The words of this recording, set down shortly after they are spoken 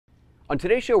On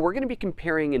today's show, we're going to be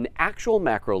comparing an actual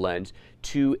macro lens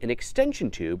to an extension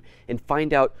tube and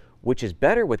find out which is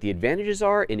better, what the advantages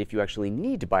are, and if you actually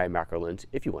need to buy a macro lens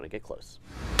if you want to get close.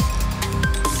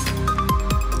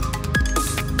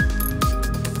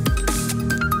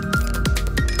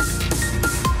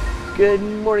 Good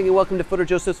morning and welcome to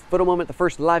PhotoJoseph's Photo Moment, the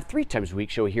first live 3 times a week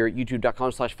show here at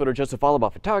youtube.com/PhotoJoseph, all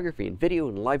about photography and video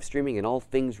and live streaming and all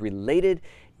things related.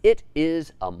 It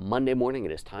is a Monday morning.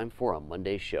 It is time for a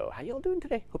Monday show. How y'all doing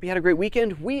today? Hope you had a great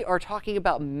weekend. We are talking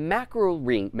about macro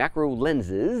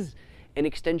lenses and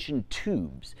extension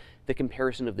tubes, the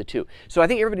comparison of the two. So I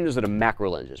think everybody knows what a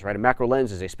macro lens is, right? A macro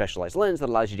lens is a specialized lens that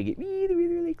allows you to get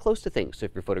really close to things. So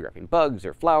if you're photographing bugs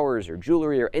or flowers or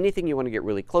jewelry or anything you want to get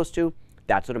really close to,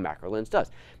 that's what a macro lens does.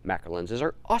 Macro lenses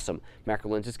are awesome. Macro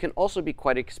lenses can also be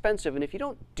quite expensive, and if you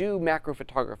don't do macro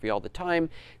photography all the time,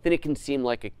 then it can seem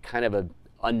like a kind of an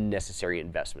unnecessary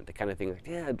investment. The kind of thing like,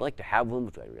 yeah, I'd like to have one,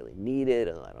 but do I really need it?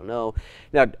 I don't know.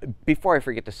 Now, before I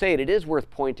forget to say it, it is worth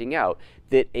pointing out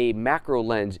that a macro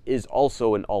lens is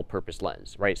also an all-purpose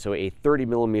lens, right? So a 30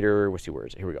 millimeter, let's see, where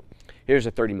is it? Here we go. Here's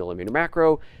a 30 millimeter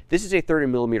macro. This is a 30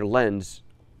 millimeter lens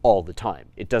all the time.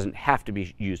 It doesn't have to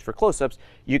be used for close-ups.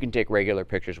 You can take regular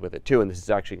pictures with it too, and this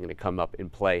is actually going to come up in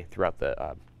play throughout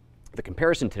the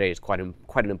comparison today. Is quite an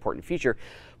important feature,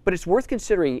 but it's worth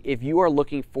considering if you are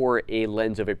looking for a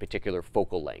lens of a particular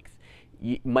focal length.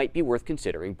 It might be worth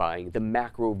considering buying the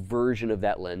macro version of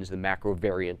that lens, the macro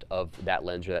variant of that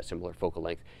lens or that similar focal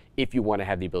length, if you want to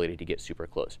have the ability to get super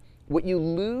close. What you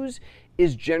lose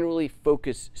is generally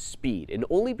focus speed, and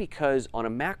only because on a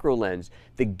macro lens,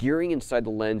 the gearing inside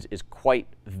the lens is quite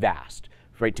vast.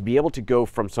 Right, to be able to go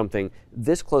from something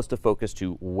this close to focus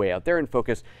to way out there in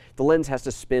focus, the lens has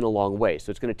to spin a long way.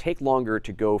 So it's going to take longer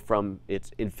to go from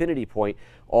its infinity point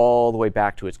all the way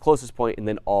back to its closest point and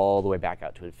then all the way back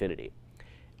out to infinity.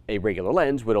 A regular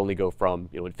lens would only go from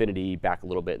infinity back a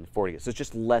little bit and 40. So it's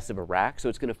just less of a rack. So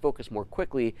it's going to focus more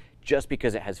quickly just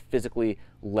because it has physically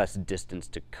less distance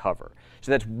to cover.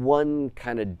 So that's one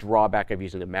kind of drawback of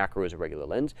using a macro as a regular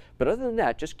lens. But other than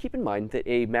that, just keep in mind that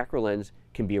a macro lens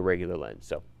can be a regular lens.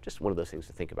 So just one of those things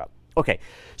to think about. Okay,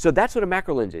 so that's what a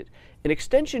macro lens is. An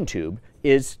extension tube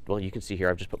is, well, you can see here,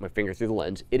 I've just put my finger through the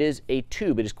lens. It is a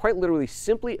tube. It is quite literally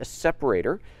simply a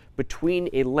separator between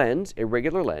a lens, a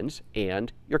regular lens,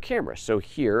 and your camera. So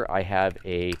here I have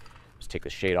let's take the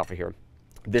shade off of here.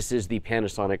 This is the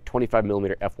Panasonic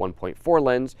 25mm f1.4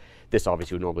 lens. This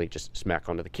obviously would normally just smack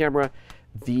onto the camera.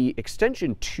 The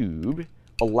extension tube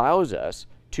allows us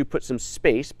to put some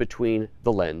space between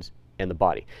the lens and the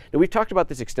body. Now, we've talked about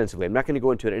this extensively. I'm not going to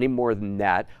go into it any more than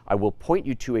that. I will point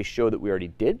you to a show that we already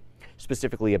did,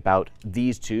 specifically about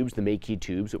these tubes, the MEIKE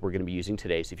tubes that we're going to be using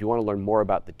today. So if you want to learn more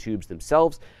about the tubes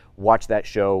themselves, watch that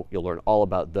show. You'll learn all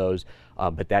about those,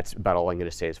 but that's about all I'm going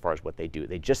to say as far as what they do.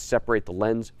 They just separate the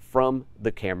lens from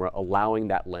the camera, allowing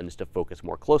that lens to focus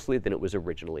more closely than it was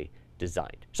originally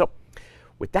designed. So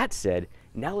with that said,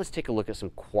 now let's take a look at some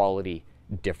quality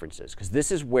differences, because this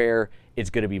is where it's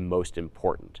going to be most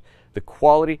important. The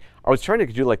quality, I was trying to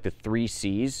do like the 3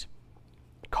 C's,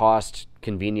 cost,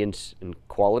 convenience, and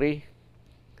quality.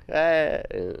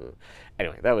 Anyway,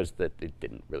 it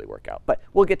didn't really work out, but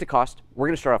we'll get to cost. We're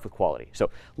going to start off with quality. So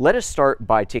let us start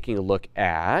by taking a look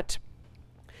at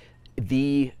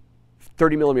the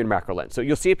 30mm macro lens. So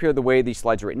you'll see up here the way these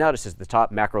slides are written out. It says the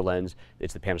top macro lens.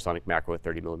 It's the Panasonic macro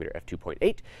 30mm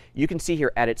f2.8. You can see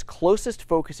here at its closest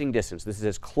focusing distance, this is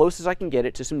as close as I can get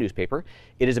it to some newspaper.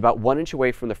 It is about 1 inch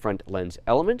away from the front lens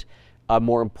element.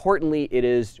 More importantly, it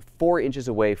is 4 inches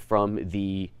away from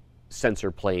the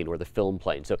sensor plane or the film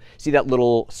plane. So see that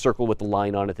little circle with the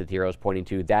line on it that the arrow is pointing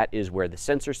to? That is where the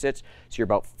sensor sits. So you're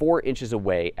about 4 inches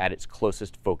away at its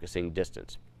closest focusing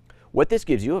distance. What this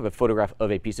gives you of a photograph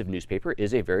of a piece of newspaper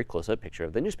is a very close-up picture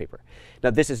of the newspaper. Now,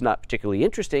 this is not particularly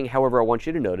interesting. However, I want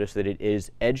you to notice that it is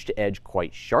edge-to-edge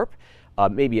quite sharp.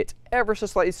 Maybe it's ever so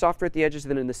slightly softer at the edges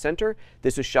than in the center.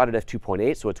 This was shot at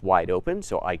f2.8, so it's wide open.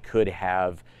 So I could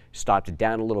have stopped it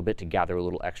down a little bit to gather a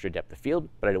little extra depth of field,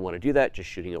 but I didn't want to do that. Just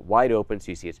shooting it wide open,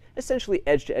 so you see it's essentially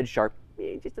edge-to-edge sharp,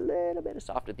 just a little bit of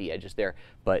soft at the edges there.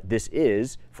 But this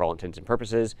is, for all intents and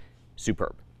purposes,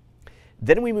 superb.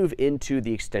 Then we move into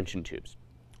the extension tubes.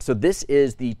 So this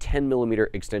is the 10mm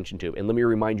extension tube, and let me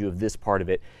remind you of this part of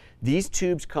it. These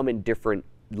tubes come in different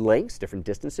lengths, different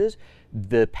distances.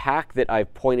 The pack that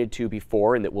I've pointed to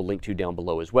before and that we'll link to down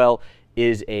below as well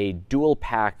is a dual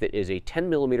pack that is a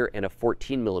 10mm and a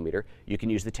 14mm. You can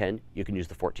use the 10, you can use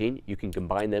the 14, you can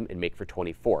combine them and make for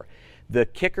 24. The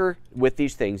kicker with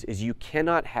these things is you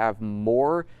cannot have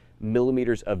more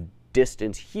millimeters of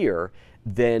distance here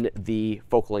than the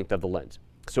focal length of the lens.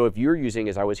 So if you're using,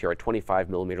 as I was here, a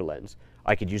 25mm lens,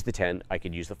 I could use the 10, I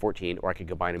could use the 14, or I could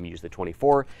combine them and use the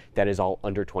 24. That is all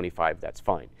under 25, that's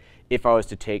fine. If I was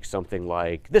to take something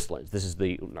like this lens, this is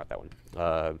the, not that one,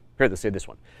 here, let's say this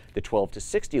one, the 12 to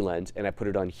 60 lens, and I put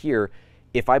it on here,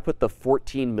 if I put the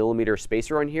 14mm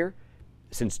spacer on here,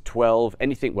 since 12,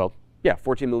 anything, well, yeah,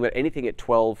 14mm, anything at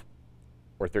 12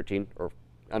 or 13 or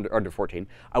under 14,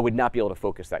 I would not be able to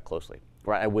focus that closely.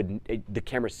 Right? I wouldn't, the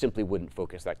camera simply wouldn't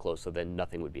focus that close, so then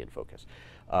nothing would be in focus.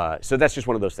 So that's just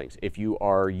one of those things. If you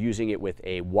are using it with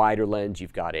a wider lens,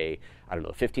 you've got a, I don't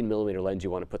know, 15mm lens, you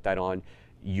want to put that on,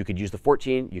 you could use the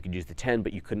 14, you could use the 10,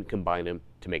 but you couldn't combine them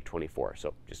to make 24.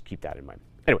 So just keep that in mind.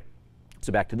 Anyway,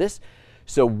 so back to this.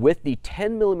 So with the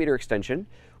 10mm extension,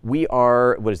 we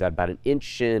are, what is that, about 1.5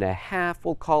 inches,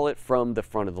 we'll call it, from the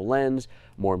front of the lens.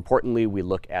 More importantly, we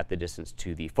look at the distance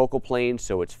to the focal plane,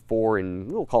 so it's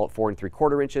we'll call it 4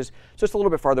 3/4 inches. So it's a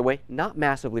little bit farther away, not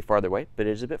massively farther away, but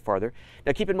it is a bit farther.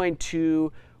 Now keep in mind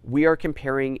too, we are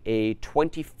comparing a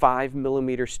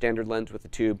 25mm standard lens with the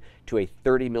tube to a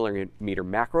 30mm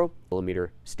macro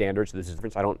millimeter standard. So this is the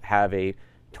difference. I don't have a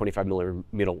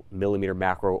 25mm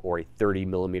macro or a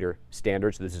 30mm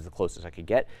standard, so this is the closest I could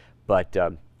get. But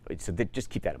so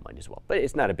just keep that in mind as well. But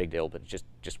it's not a big deal, but it's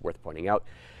just worth pointing out.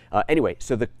 Anyway,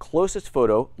 so the closest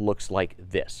photo looks like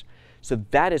this. So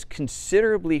that is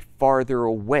considerably farther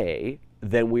away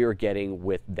than we are getting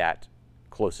with that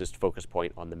closest focus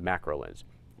point on the macro lens.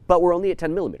 But we're only at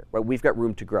 10mm, right? We've got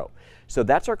room to grow. So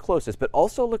that's our closest, but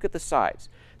also look at the sides.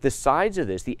 The sides of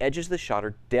this, the edges of the shot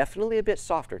are definitely a bit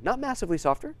softer. Not massively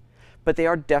softer, but they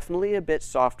are definitely a bit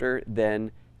softer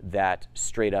than that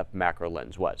straight up macro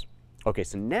lens was. Okay,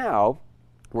 so now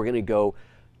we're going to go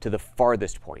to the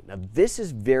farthest point. Now this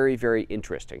is very, very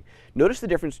interesting. Notice the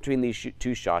difference between these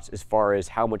two shots as far as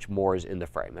how much more is in the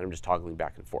frame, and I'm just toggling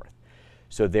back and forth.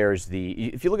 So there's the,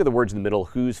 if you look at the words in the middle,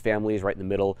 whose family is right in the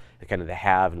middle, kind of the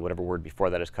have and whatever word before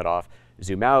that is cut off.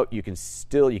 Zoom out, you can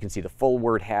see the full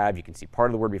word have, you can see part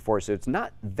of the word before, so it's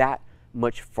not that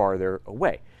much farther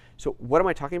away. So what am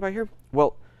I talking about here?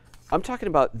 Well, I'm talking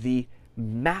about the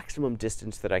maximum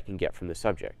distance that I can get from the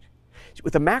subject.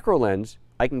 With a macro lens,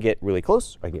 I can get really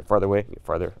close, I can get farther away, I can get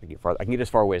farther, I can get farther, I can get as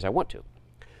far away as I want to.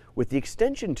 With the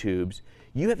extension tubes,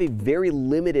 you have a very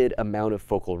limited amount of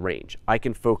focal range. I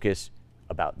can focus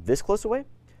about this close away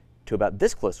to about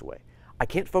this close away. I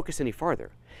can't focus any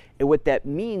farther. And what that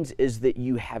means is that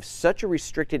you have such a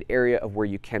restricted area of where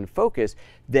you can focus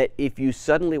that if you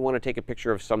suddenly want to take a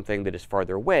picture of something that is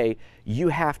farther away, you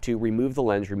have to remove the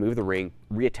lens, remove the ring,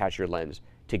 reattach your lens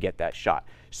to get that shot.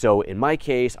 So in my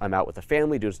case, I'm out with the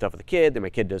family doing stuff with the kid, then my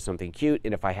kid does something cute,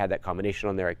 and if I had that combination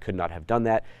on there, I could not have done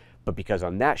that. But because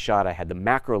on that shot I had the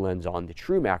macro lens on, the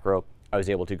true macro, I was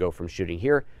able to go from shooting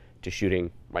here to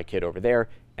shooting my kid over there,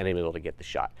 and I'm able to get the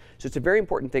shot. So it's a very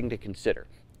important thing to consider.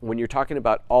 When you're talking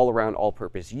about all-around,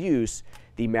 all-purpose use,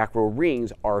 the macro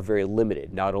rings are very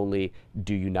limited. Not only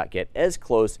do you not get as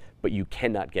close, but you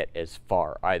cannot get as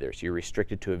far either. So you're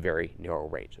restricted to a very narrow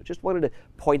range. So just wanted to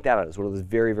point that out as one of those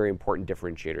very, very important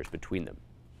differentiators between them.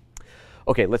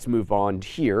 Okay, let's move on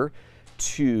here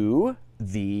to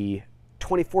the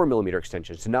 24mm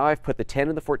extension. So now I've put the 10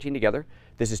 and the 14 together.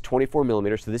 This is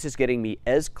 24mm, so this is getting me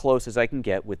as close as I can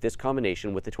get with this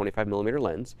combination with the 25mm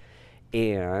lens.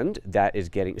 And that is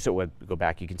getting, so we'll go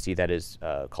back, you can see that is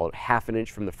called 1/2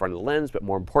 inch from the front of the lens, but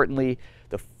more importantly,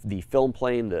 the film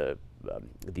plane, the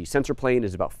sensor plane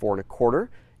is about 4 1/4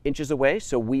 inches away.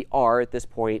 So we are at this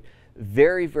point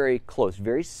very, very close,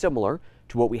 very similar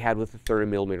to what we had with the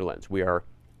 30mm lens. We are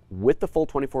with the full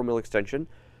 24mm extension,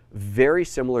 very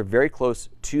similar, very close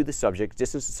to the subject,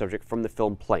 distance to the subject from the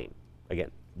film plane.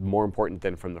 Again, more important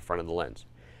than from the front of the lens.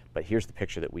 But here's the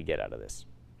picture that we get out of this.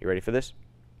 You ready for this?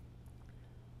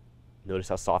 Notice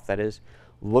how soft that is.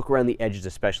 Look around the edges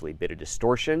especially, bit of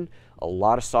distortion, a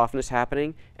lot of softness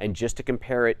happening, and just to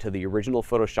compare it to the original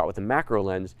photo shot with the macro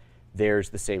lens, there's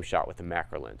the same shot with the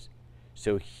macro lens.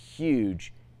 So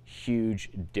huge, huge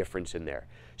difference in there.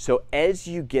 So as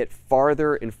you get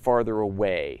farther and farther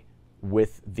away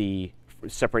with the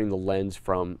separating the lens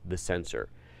from the sensor,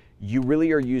 you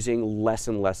really are using less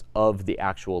and less of the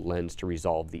actual lens to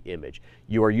resolve the image.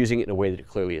 You are using it in a way that it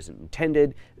clearly isn't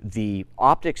intended. The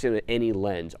optics in any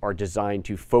lens are designed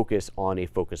to focus on a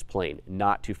focus plane,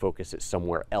 not to focus it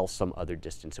somewhere else, some other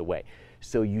distance away.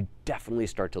 So you definitely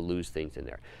start to lose things in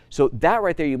there. So that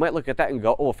right there, you might look at that and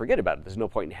go, oh, well, forget about it. There's no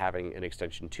point in having an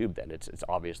extension tube then. It's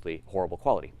obviously horrible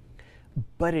quality.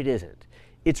 But it isn't.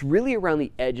 It's really around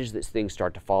the edges that things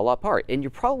start to fall apart. And you're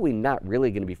probably not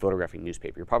really going to be photographing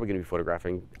newspaper. You're probably going to be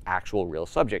photographing actual real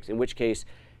subjects, in which case,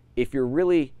 if you're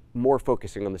really more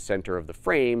focusing on the center of the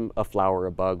frame, a flower,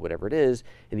 a bug, whatever it is,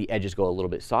 and the edges go a little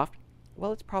bit soft,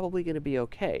 well, it's probably going to be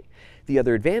okay. The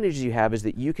other advantage you have is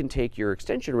that you can take your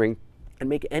extension ring and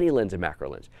make any lens a macro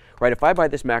lens, right? If I buy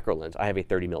this macro lens, I have a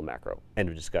 30mm macro, end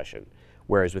of discussion.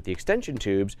 Whereas with the extension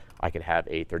tubes, I could have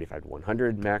a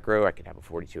 35-100 macro, I could have a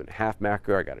 42.5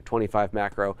 macro, I got a 25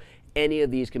 macro. Any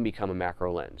of these can become a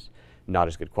macro lens. Not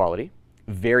as good quality,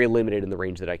 very limited in the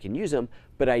range that I can use them,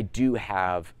 but I do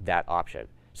have that option.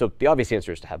 So the obvious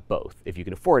answer is to have both. If you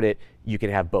can afford it, you can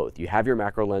have both. You have your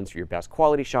macro lens for your best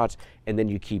quality shots, and then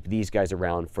you keep these guys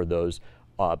around for those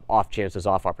off chances,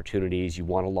 off opportunities. You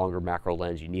want a longer macro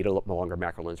lens, you need a longer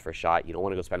macro lens for a shot. You don't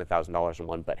want to go spend $1,000 on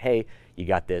one, but hey, you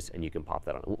got this and you can pop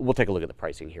that on. We'll take a look at the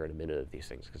pricing here in a minute of these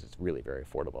things because it's really very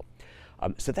affordable.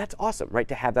 So that's awesome, right,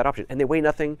 to have that option. And they weigh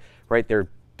nothing, right?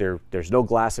 There's no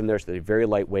glass in there, so they're very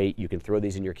lightweight. You can throw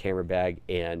these in your camera bag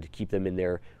and keep them in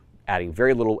there, adding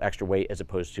very little extra weight as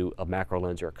opposed to a macro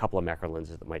lens or a couple of macro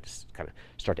lenses that might just kind of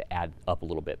start to add up a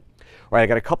little bit. All right, I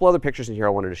got a couple other pictures in here I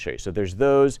wanted to show you. So there's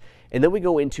those, and then we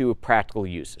go into practical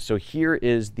use. So here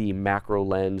is the macro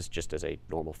lens just as a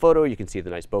normal photo. You can see the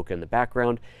nice bokeh in the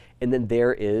background. And then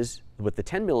there is, with the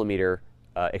 10mm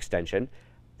extension,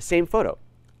 same photo.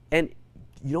 And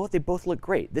you know what? They both look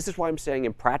great. This is why I'm saying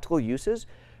in practical uses,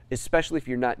 especially if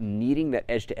you're not needing that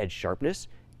edge-to-edge sharpness,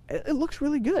 it looks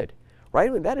really good. Right?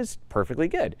 I mean, that is perfectly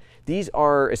good. These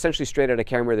are essentially straight out of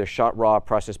camera. They're shot raw,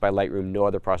 processed by Lightroom, no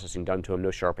other processing done to them,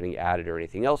 no sharpening added or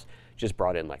anything else, just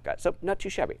brought in like that. So not too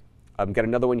shabby. I've got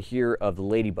another one here of the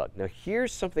Ladybug. Now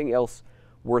here's something else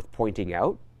worth pointing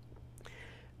out.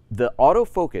 The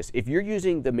autofocus, if you're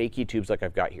using the MEIKE tubes like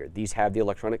I've got here, these have the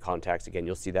electronic contacts. Again,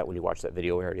 you'll see that when you watch that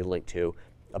video we already linked to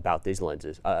about these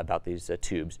lenses, about these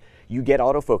tubes. You get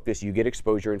autofocus, you get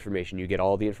exposure information, you get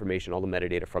all the information, all the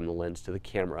metadata from the lens to the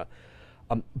camera.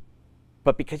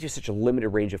 But because you have such a limited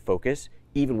range of focus,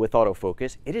 even with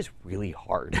autofocus, it is really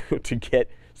hard to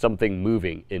get something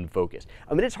moving in focus.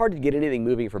 I mean, it's hard to get anything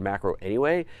moving for macro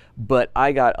anyway, but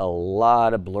I got a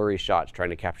lot of blurry shots trying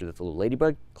to capture this little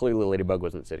ladybug. Clearly the ladybug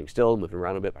wasn't sitting still, moving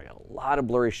around a bit, but I got a lot of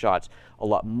blurry shots, a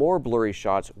lot more blurry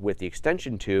shots with the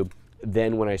extension tube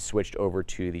than when I switched over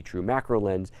to the true macro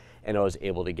lens and I was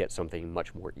able to get something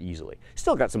much more easily.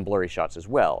 Still got some blurry shots as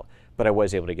well, but I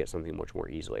was able to get something much more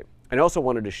easily. And I also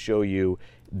wanted to show you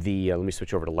the, let me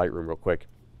switch over to Lightroom real quick.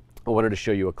 I wanted to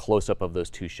show you a close-up of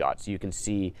those two shots. You can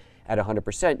see at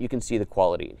 100%, you can see the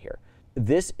quality in here.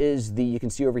 This is the, you can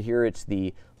see over here, it's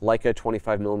the Leica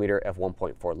 25mm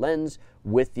f1.4 lens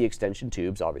with the extension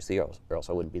tubes, obviously, or else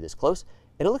I wouldn't be this close.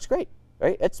 And it looks great,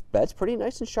 right? That's pretty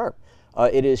nice and sharp.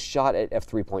 It is shot at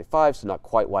f3.5, so not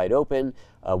quite wide open.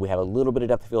 We have a little bit of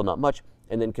depth of field, not much.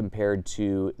 And then compared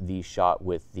to the shot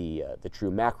with the true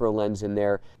macro lens in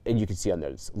there, and you can see on there,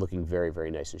 it's looking very,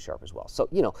 very nice and sharp as well. So,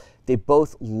 you know, they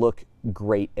both look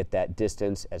great at that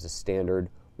distance as a standard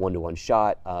one-to-one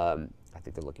shot. I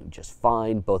think they're looking just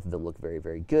fine. Both of them look very,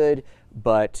 very good.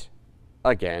 But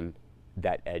again,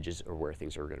 that edges are where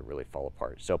things are going to really fall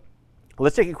apart. So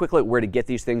let's take a quick look at where to get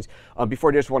these things. Before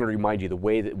I just want to remind you the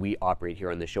way that we operate here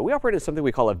on this show. We operate in something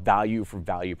we call a value for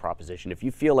value proposition. If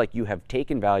you feel like you have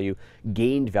taken value,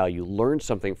 gained value, learned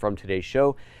something from today's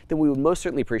show, then we would most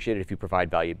certainly appreciate it if you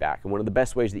provide value back. And one of the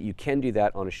best ways that you can do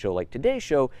that on a show like today's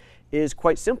show is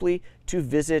quite simply to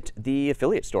visit the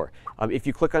affiliate store. If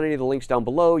you click on any of the links down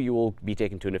below, you will be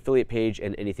taken to an affiliate page,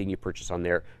 and anything you purchase on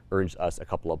there earns us a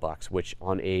couple of bucks, which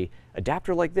on a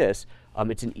adapter like this,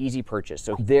 it's an easy purchase.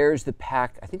 So there's the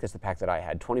pack. I think that's the pack that I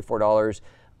had, $24.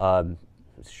 I'm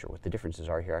not sure what the differences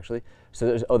are here actually. So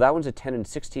there's, oh, that one's a 10 and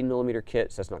 16mm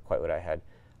kit, so that's not quite what I had.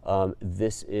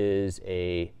 This is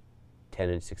a 10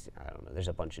 and 16, I don't know, there's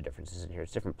a bunch of differences in here.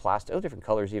 It's different plastic, oh, different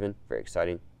colors even, very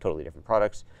exciting, totally different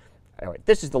products. All right,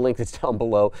 this is the link that's down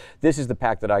below. This is the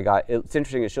pack that I got. It's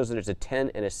interesting, it shows that it's a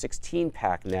 10 and a 16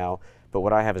 pack now, but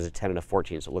what I have is a 10 and a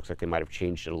 14, so it looks like they might have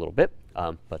changed it a little bit,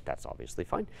 but that's obviously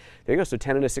fine. There you go, so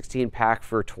 10 and a 16 pack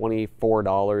for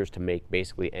 $24 to make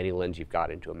basically any lens you've got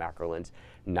into a macro lens.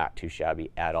 Not too shabby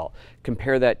at all.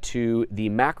 Compare that to the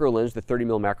macro lens, the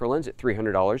 30mm macro lens at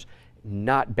 $300.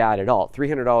 Not bad at all.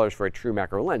 $300 for a true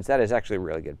macro lens, that is actually a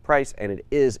really good price, and it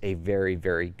is a very,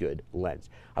 very good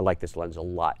lens. I like this lens a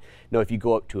lot. Now, if you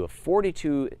go up to a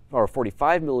 42 or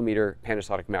 45mm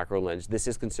Panasonic macro lens, this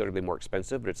is considerably more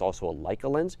expensive, but it's also a Leica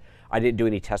lens. I didn't do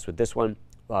any tests with this one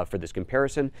for this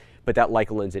comparison, but that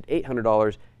Leica lens at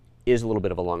 $800 is a little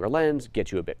bit of a longer lens,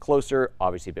 gets you a bit closer,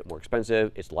 obviously a bit more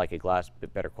expensive. It's Leica glass, a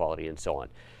bit better quality, and so on.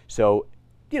 So,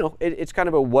 you know, it's kind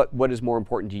of a what is more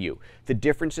important to you. The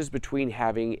differences between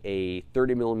having a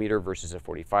 30mm versus a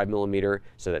 45mm,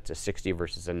 so that's a 60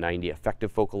 versus a 90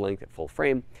 effective focal length at full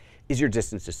frame, is your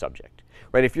distance to subject,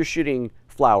 right? If you're shooting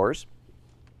flowers,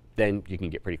 then you can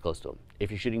get pretty close to them.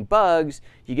 If you're shooting bugs,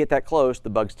 you get that close, the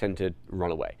bugs tend to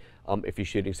run away. If you're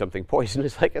shooting something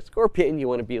poisonous like a scorpion, you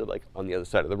want to be like on the other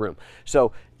side of the room.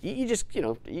 So you just,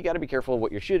 you got to be careful of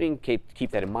what you're shooting.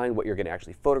 Keep that in mind, what you're going to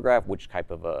actually photograph, which type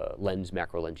of a lens,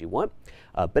 macro lens you want.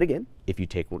 But again, if you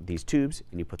take these tubes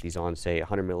and you put these on, say,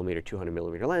 100 millimeter, 200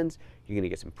 millimeter lens, you're going to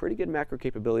get some pretty good macro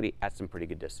capability at some pretty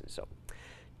good distance. So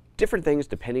different things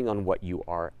depending on what you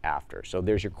are after. So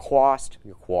there's your cost,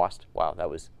 wow, that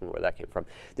was where that came from.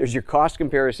 There's your cost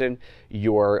comparison,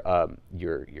 your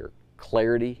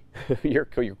clarity, your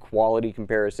quality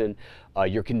comparison,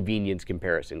 your convenience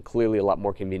comparison. Clearly a lot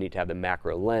more convenient to have the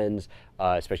macro lens,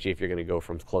 especially if you're going to go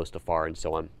from close to far and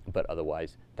so on. But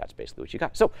otherwise, that's basically what you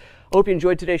got. So I hope you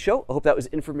enjoyed today's show. I hope that was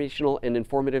informational and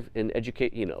informative and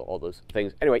educate, all those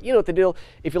things. Anyway, you know what the deal.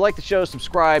 If you like the show,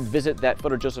 subscribe, visit that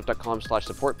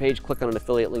PhotoJoseph.com/support page, click on an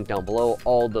affiliate link down below.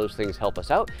 All those things help us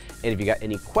out. And if you got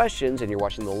any questions and you're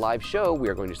watching the live show, we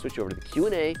are going to switch over to the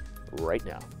Q&A right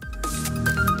now.